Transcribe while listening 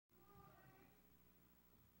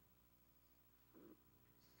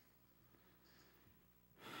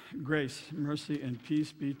Grace, mercy, and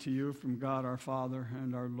peace be to you from God our Father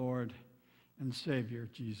and our Lord and Savior,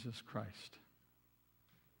 Jesus Christ.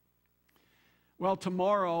 Well,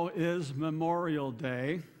 tomorrow is Memorial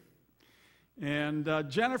Day, and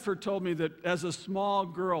Jennifer told me that as a small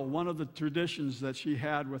girl, one of the traditions that she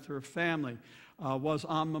had with her family was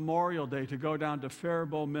on Memorial Day to go down to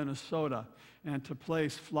Faribault, Minnesota, and to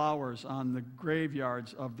place flowers on the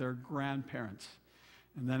graveyards of their grandparents.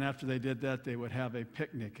 And then after they did that, they would have a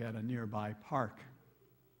picnic at a nearby park.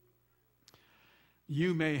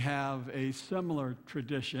 You may have a similar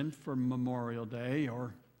tradition for Memorial Day,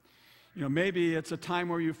 or maybe it's a time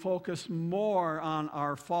where you focus more on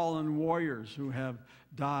our fallen warriors who have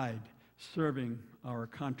died serving our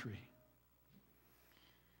country.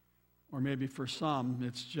 Or maybe for some,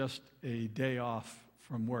 it's just a day off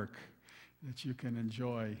from work that you can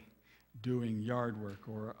enjoy doing yard work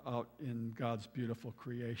or out in God's beautiful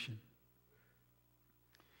creation.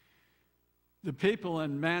 The people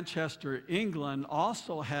in Manchester, England,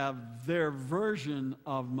 also have their version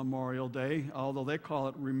of Memorial Day, although they call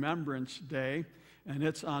it Remembrance Day, and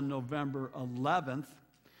it's on November 11th.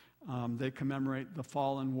 They commemorate the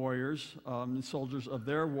fallen warriors, the soldiers of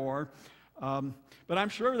their war. But I'm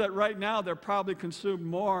sure that right now they're probably consumed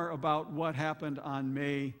more about what happened on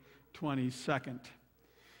May 22nd.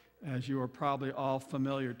 As you are probably all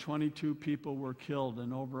familiar, 22 people were killed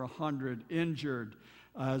and over 100 injured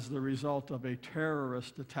as the result of a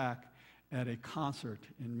terrorist attack at a concert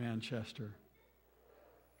in Manchester.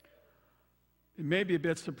 It may be a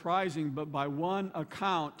bit surprising, but by one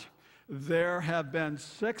account, there have been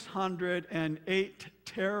 608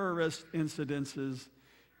 terrorist incidences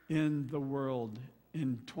in the world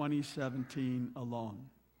in 2017 alone.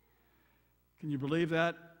 Can you believe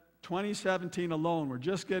that? 2017 alone, we're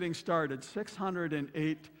just getting started,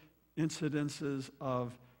 608 incidences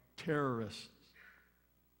of terrorists.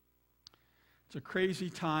 It's a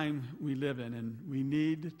crazy time we live in, and we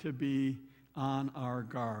need to be on our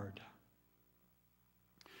guard.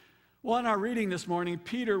 Well, in our reading this morning,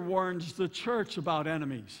 Peter warns the church about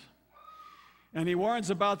enemies. And he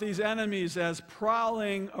warns about these enemies as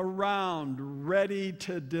prowling around, ready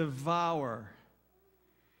to devour.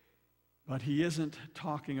 But he isn't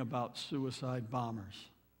talking about suicide bombers.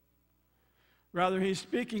 Rather, he's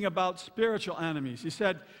speaking about spiritual enemies. He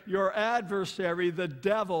said, your adversary, the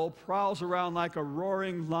devil, prowls around like a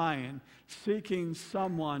roaring lion, seeking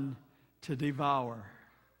someone to devour.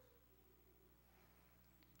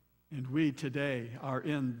 And we today are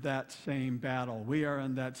in that same battle. We are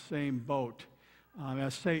in that same boat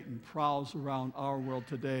as Satan prowls around our world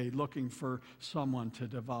today looking for someone to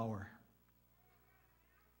devour.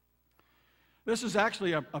 This is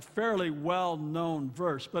actually a fairly well-known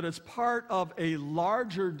verse, but it's part of a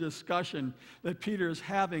larger discussion that Peter is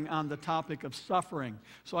having on the topic of suffering.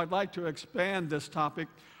 So I'd like to expand this topic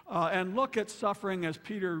and look at suffering as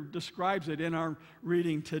Peter describes it in our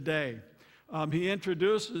reading today. He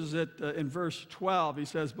introduces it in verse 12. He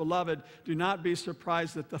says, "Beloved, do not be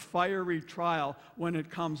surprised at the fiery trial when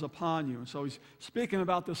it comes upon you." So he's speaking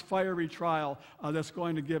about this fiery trial that's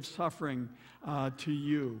going to give suffering to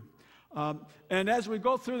you. And as we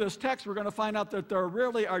go through this text, we're going to find out that there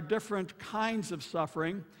really are different kinds of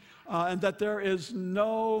suffering and that there is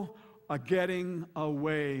no getting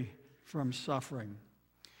away from suffering.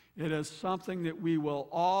 It is something that we will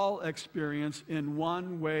all experience in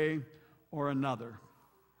one way or another.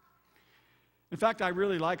 In fact, I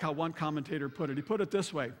really like how one commentator put it. He put it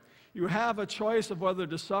this way: you have a choice of whether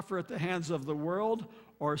to suffer at the hands of the world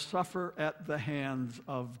or suffer at the hands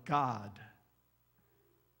of God.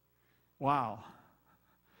 Wow.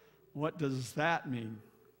 What does that mean?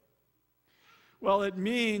 Well, it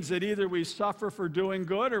means that either we suffer for doing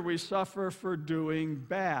good or we suffer for doing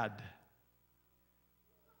bad.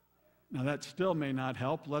 Now, that still may not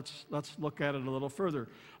help. Let's look at it a little further.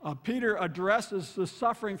 Peter addresses the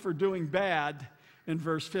suffering for doing bad in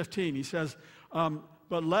verse 15. He says,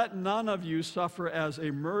 but let none of you suffer as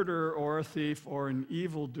a murderer or a thief or an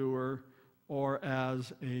evildoer or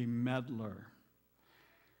as a meddler.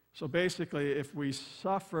 So basically, if we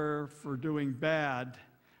suffer for doing bad,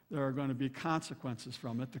 there are going to be consequences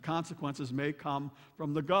from it. The consequences may come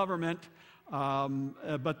from the government,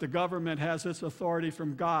 but the government has its authority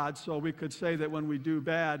from God, so we could say that when we do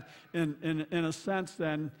bad, in a sense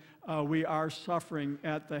then, we are suffering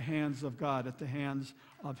at the hands of God, at the hands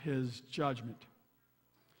of His judgment.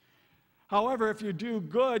 However, if you do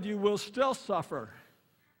good, you will still suffer.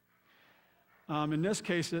 In this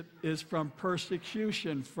case, it is from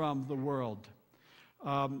persecution from the world.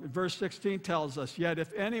 Verse 16 tells us, "Yet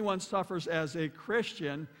if anyone suffers as a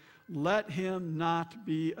Christian, let him not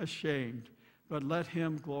be ashamed, but let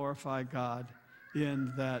him glorify God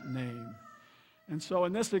in that name. And so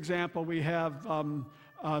in this example, we have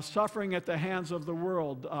suffering at the hands of the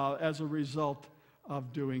world as a result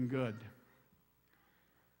of doing good.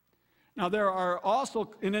 Now, there are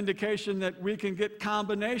also an indication that we can get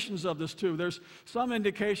combinations of this too. There's some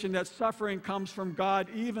indication that suffering comes from God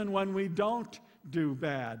even when we don't do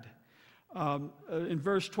bad. In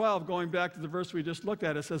verse 12, going back to the verse we just looked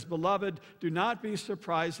at, it says, "Beloved, do not be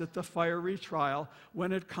surprised at the fiery trial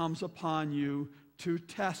when it comes upon you to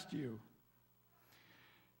test you."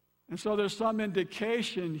 And so there's some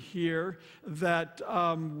indication here that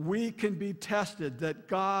we can be tested, that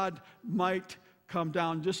God might come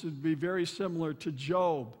down, just to be very similar to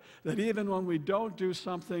Job, that even when we don't do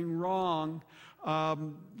something wrong,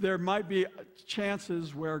 there might be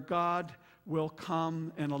chances where God will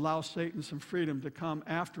come and allow Satan some freedom to come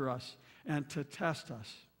after us and to test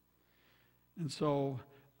us. And so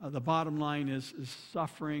the bottom line is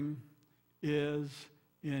suffering is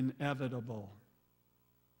inevitable.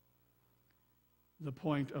 The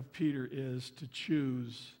point of Peter is to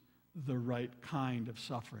choose the right kind of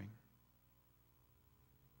suffering.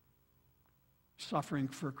 Suffering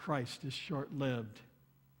for Christ is short-lived,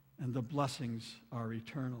 and the blessings are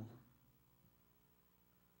eternal.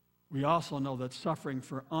 We also know that suffering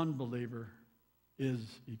for unbeliever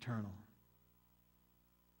is eternal.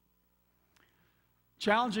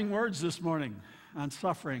 Challenging words this morning on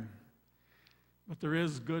suffering, but there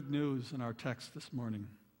is good news in our text this morning.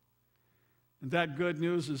 And that good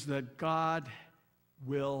news is that God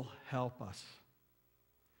will help us.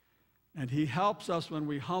 And he helps us when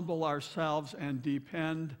we humble ourselves and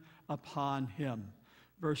depend upon him.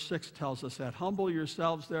 Verse 6 tells us that, "Humble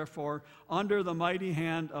yourselves, therefore, under the mighty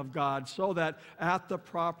hand of God, so that at the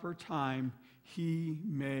proper time he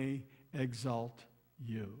may exalt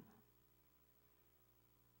you."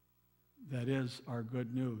 That is our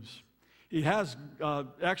good news. He has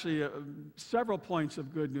actually several points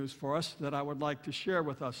of good news for us that I would like to share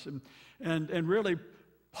with us. And really,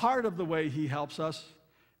 part of the way he helps us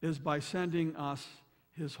is by sending us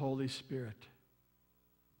his Holy Spirit.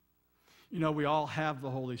 You know, we all have the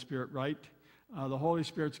Holy Spirit, right? The Holy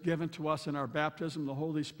Spirit's given to us in our baptism. The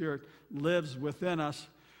Holy Spirit lives within us.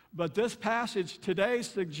 But this passage today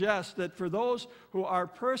suggests that for those who are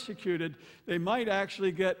persecuted, they might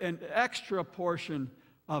actually get an extra portion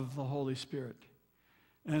of the Holy Spirit.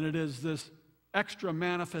 And it is this extra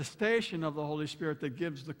manifestation of the Holy Spirit that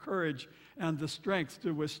gives the courage and the strength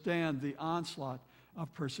to withstand the onslaught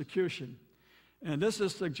of persecution. And this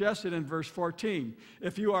is suggested in verse 14.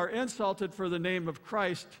 If you are insulted for the name of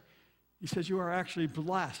Christ, he says you are actually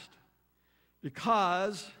blessed,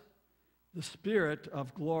 because the Spirit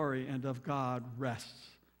of glory and of God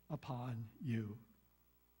rests upon you.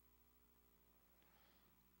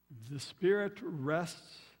 The Spirit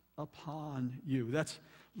rests upon you. That's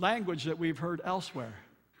language that we've heard elsewhere.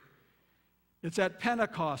 It's at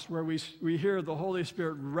Pentecost where we hear the Holy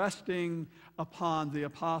Spirit resting upon the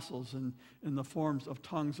apostles in the forms of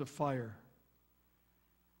tongues of fire.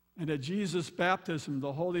 And at Jesus' baptism,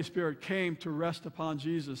 the Holy Spirit came to rest upon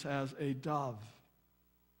Jesus as a dove.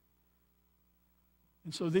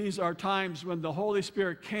 And so these are times when the Holy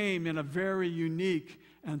Spirit came in a very unique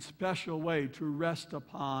and special way to rest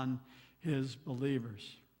upon his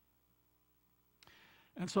believers.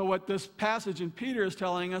 And so what this passage in Peter is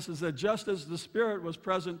telling us is that just as the Spirit was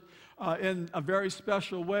present in a very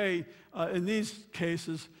special way in these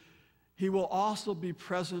cases, he will also be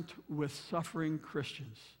present with suffering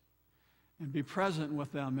Christians and be present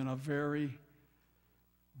with them in a very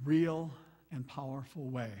real and powerful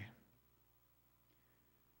way.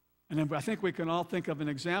 And I think we can all think of an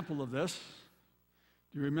example of this.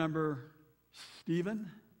 Do you remember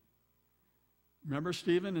Stephen? Remember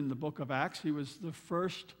Stephen in the book of Acts? He was the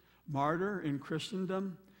first martyr in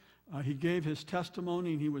Christendom. He gave his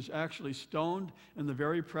testimony, and he was actually stoned in the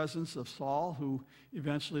very presence of Saul, who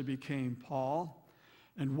eventually became Paul.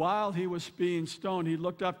 And while he was being stoned, he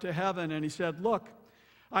looked up to heaven and he said, "Look,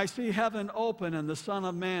 I see heaven open and the Son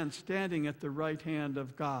of Man standing at the right hand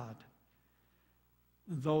of God."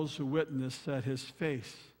 And those who witnessed said his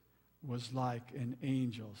face was like an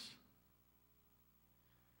angel's.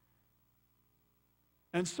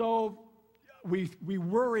 And so we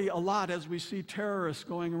worry a lot as we see terrorists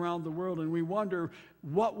going around the world, and we wonder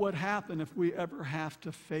what would happen if we ever have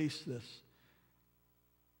to face this,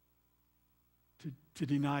 to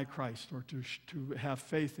deny Christ or to have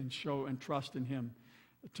faith and show and trust in him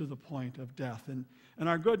to the point of death. And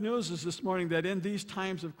our good news is this morning that in these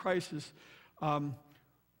times of crisis,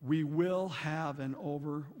 we will have an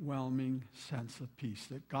overwhelming sense of peace,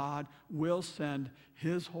 that God will send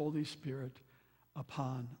his Holy Spirit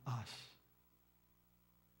upon us.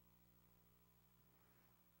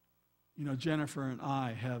 You know, Jennifer and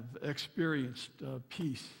I have experienced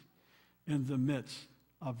peace in the midst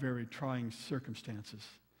of very trying circumstances.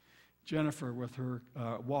 Jennifer with her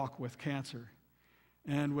walk with cancer,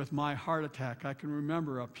 and with my heart attack, I can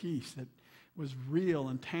remember a peace that was real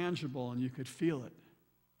and tangible, and you could feel it.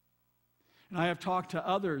 And I have talked to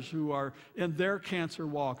others who are in their cancer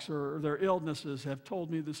walks or their illnesses have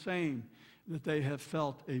told me the same, that they have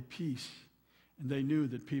felt a peace, and they knew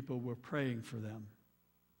that people were praying for them.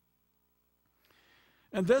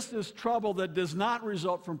 And this is trouble that does not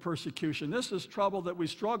result from persecution. This is trouble that we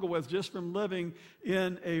struggle with just from living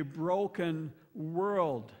in a broken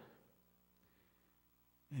world.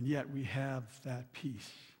 And yet we have that peace.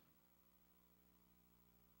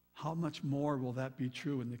 How much more will that be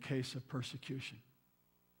true in the case of persecution?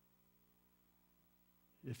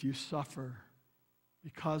 If you suffer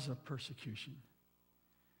because of persecution,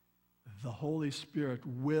 the Holy Spirit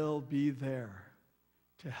will be there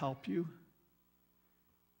to help you,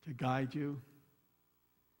 to guide you,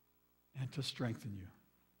 and to strengthen you.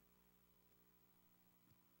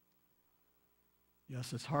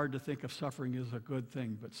 Yes, it's hard to think of suffering as a good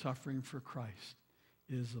thing, but suffering for Christ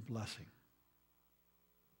is a blessing.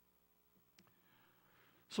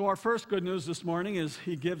 So our first good news this morning is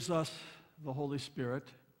He gives us the Holy Spirit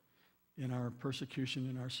in our persecution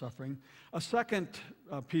and our suffering. A second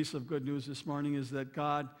piece of good news this morning is that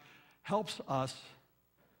God helps us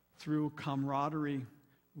through camaraderie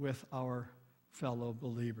with our fellow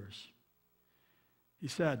believers. He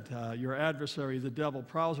said, your adversary, the devil,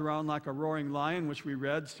 prowls around like a roaring lion, which we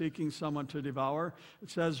read, seeking someone to devour. It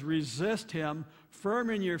says, resist him, firm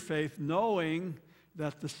in your faith, knowing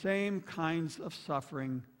that the same kinds of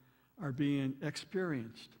suffering are being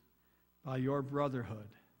experienced by your brotherhood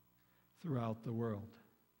throughout the world.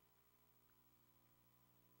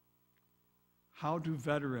 How do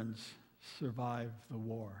veterans survive the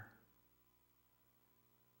war?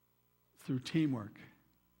 Through teamwork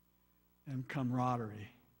and camaraderie.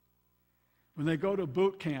 When they go to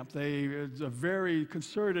boot camp, it's a very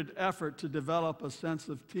concerted effort to develop a sense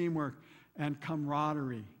of teamwork and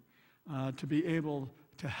camaraderie, to be able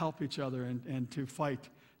to help each other and to fight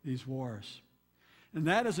these wars. And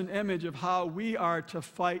that is an image of how we are to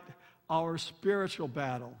fight our spiritual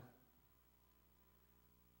battle.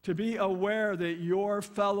 To be aware that your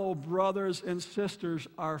fellow brothers and sisters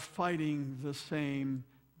are fighting the same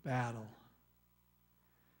battle.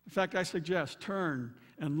 In fact, I suggest turn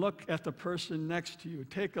and look at the person next to you.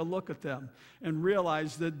 Take a look at them and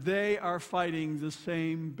realize that they are fighting the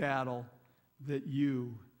same battle that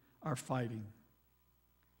you are fighting.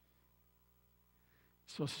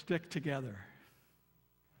 So stick together.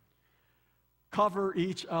 Cover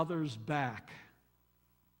each other's back.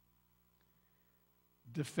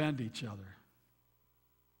 Defend each other.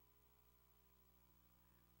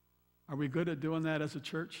 Are we good at doing that as a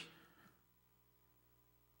church?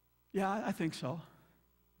 Yeah, I think so.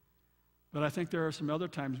 But I think there are some other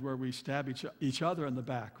times where we stab each other in the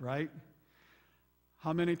back, right?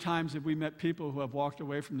 How many times have we met people who have walked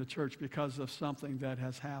away from the church because of something that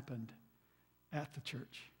has happened at the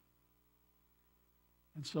church?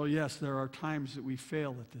 And so, yes, there are times that we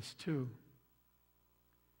fail at this too.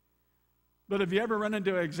 But have you ever run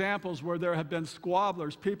into examples where there have been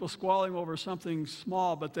squabblers, people squabbling over something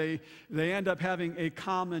small, but they end up having a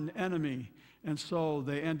common enemy, and so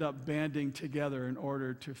they end up banding together in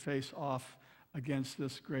order to face off against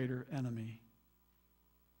this greater enemy?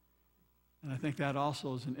 And I think that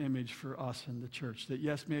also is an image for us in the church, that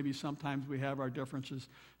yes, maybe sometimes we have our differences,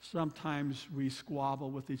 sometimes we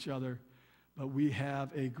squabble with each other, but we have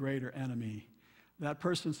a greater enemy. That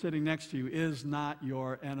person sitting next to you is not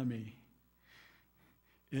your enemy.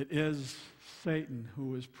 It is Satan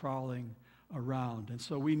who is prowling around. And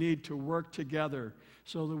so we need to work together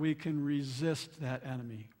so that we can resist that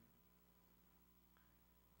enemy,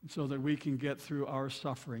 and so that we can get through our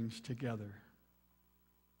sufferings together.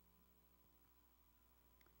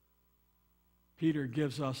 Peter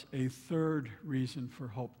gives us a third reason for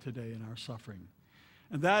hope today in our suffering.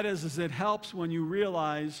 And that is it helps when you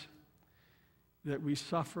realize that we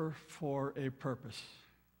suffer for a purpose.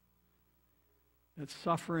 That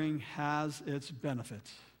suffering has its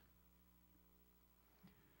benefits.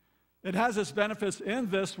 It has its benefits in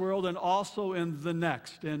this world and also in the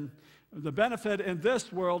next. And the benefit in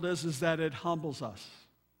this world is that it humbles us.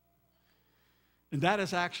 And that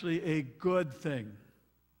is actually a good thing.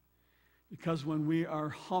 Because when we are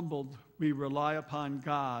humbled, we rely upon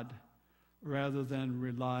God rather than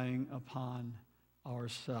relying upon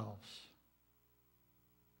ourselves.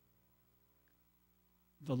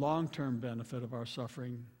 The long-term benefit of our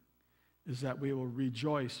suffering is that we will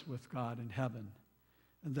rejoice with God in heaven.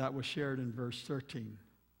 And that was shared in verse 13.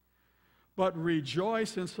 But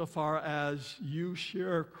rejoice insofar as you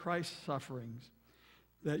share Christ's sufferings,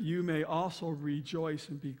 that you may also rejoice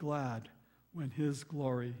and be glad when his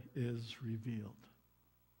glory is revealed.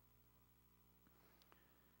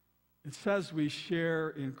 It says we share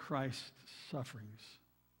in Christ's sufferings.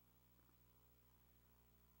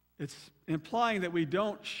 It's implying that we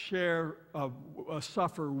don't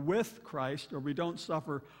suffer with Christ, or we don't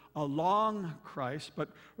suffer along Christ, but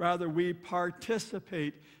rather we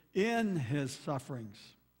participate in his sufferings.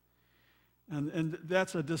 And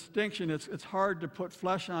that's a distinction. It's hard to put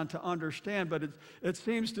flesh on to understand, but it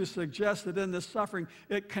seems to suggest that in this suffering,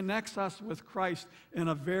 it connects us with Christ in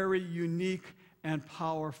a very unique and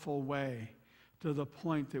powerful way, to the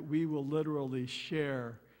point that we will literally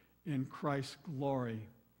share in Christ's glory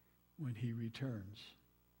when he returns.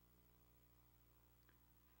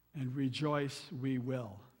 And rejoice we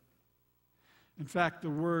will. In fact, the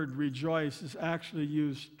word rejoice is actually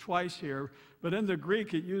used twice here, but in the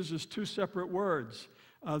Greek it uses two separate words.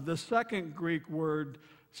 The second Greek word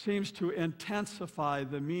seems to intensify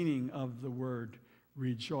the meaning of the word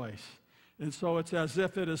rejoice. And so it's as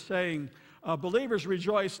if it is saying, believers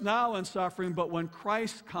rejoice now in suffering, but when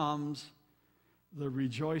Christ comes, the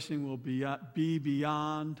rejoicing will be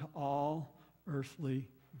beyond all earthly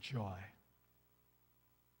joy.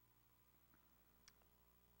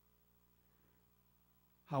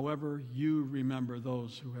 However, you remember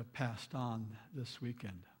those who have passed on this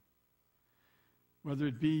weekend. Whether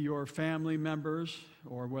it be your family members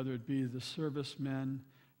or whether it be the servicemen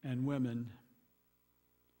and women,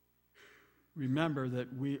 remember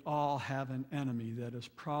that we all have an enemy that is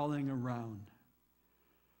prowling around,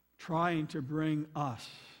 trying to bring us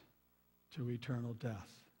to eternal death.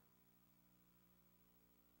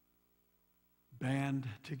 Band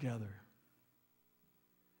together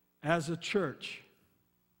as a church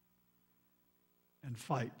and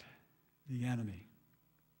fight the enemy.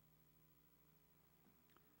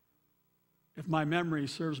 If my memory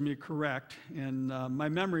serves me correct, and my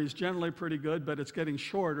memory is generally pretty good, but it's getting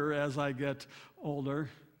shorter as I get older.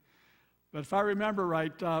 But if I remember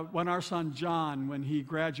right, when our son John, when he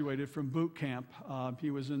graduated from boot camp,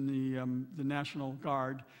 he was in the National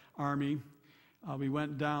Guard Army. We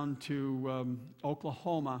went down to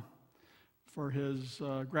Oklahoma for his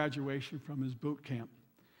graduation from his boot camp.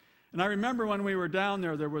 And I remember when we were down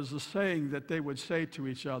there was a saying that they would say to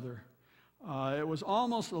each other. It was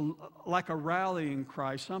almost like a rallying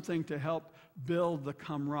cry, something to help build the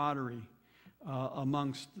camaraderie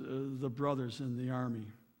amongst the brothers in the Army.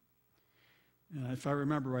 And if I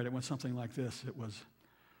remember right, it went something like this. It was,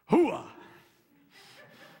 hooah!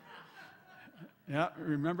 Yeah,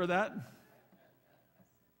 remember that?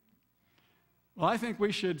 Well, I think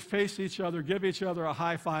we should face each other, give each other a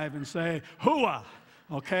high five, and say, hooah!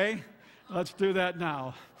 Okay? Let's do that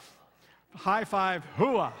now. High five,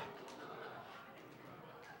 hooah!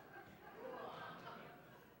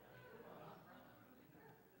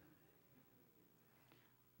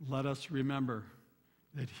 Let us remember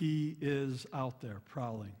that he is out there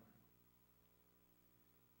prowling.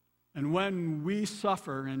 And when we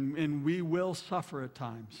suffer, and we will suffer at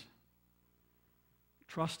times,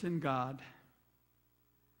 trust in God,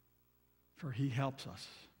 for he helps us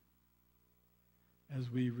as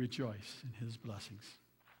we rejoice in his blessings.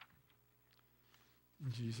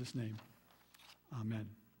 In Jesus' name, amen.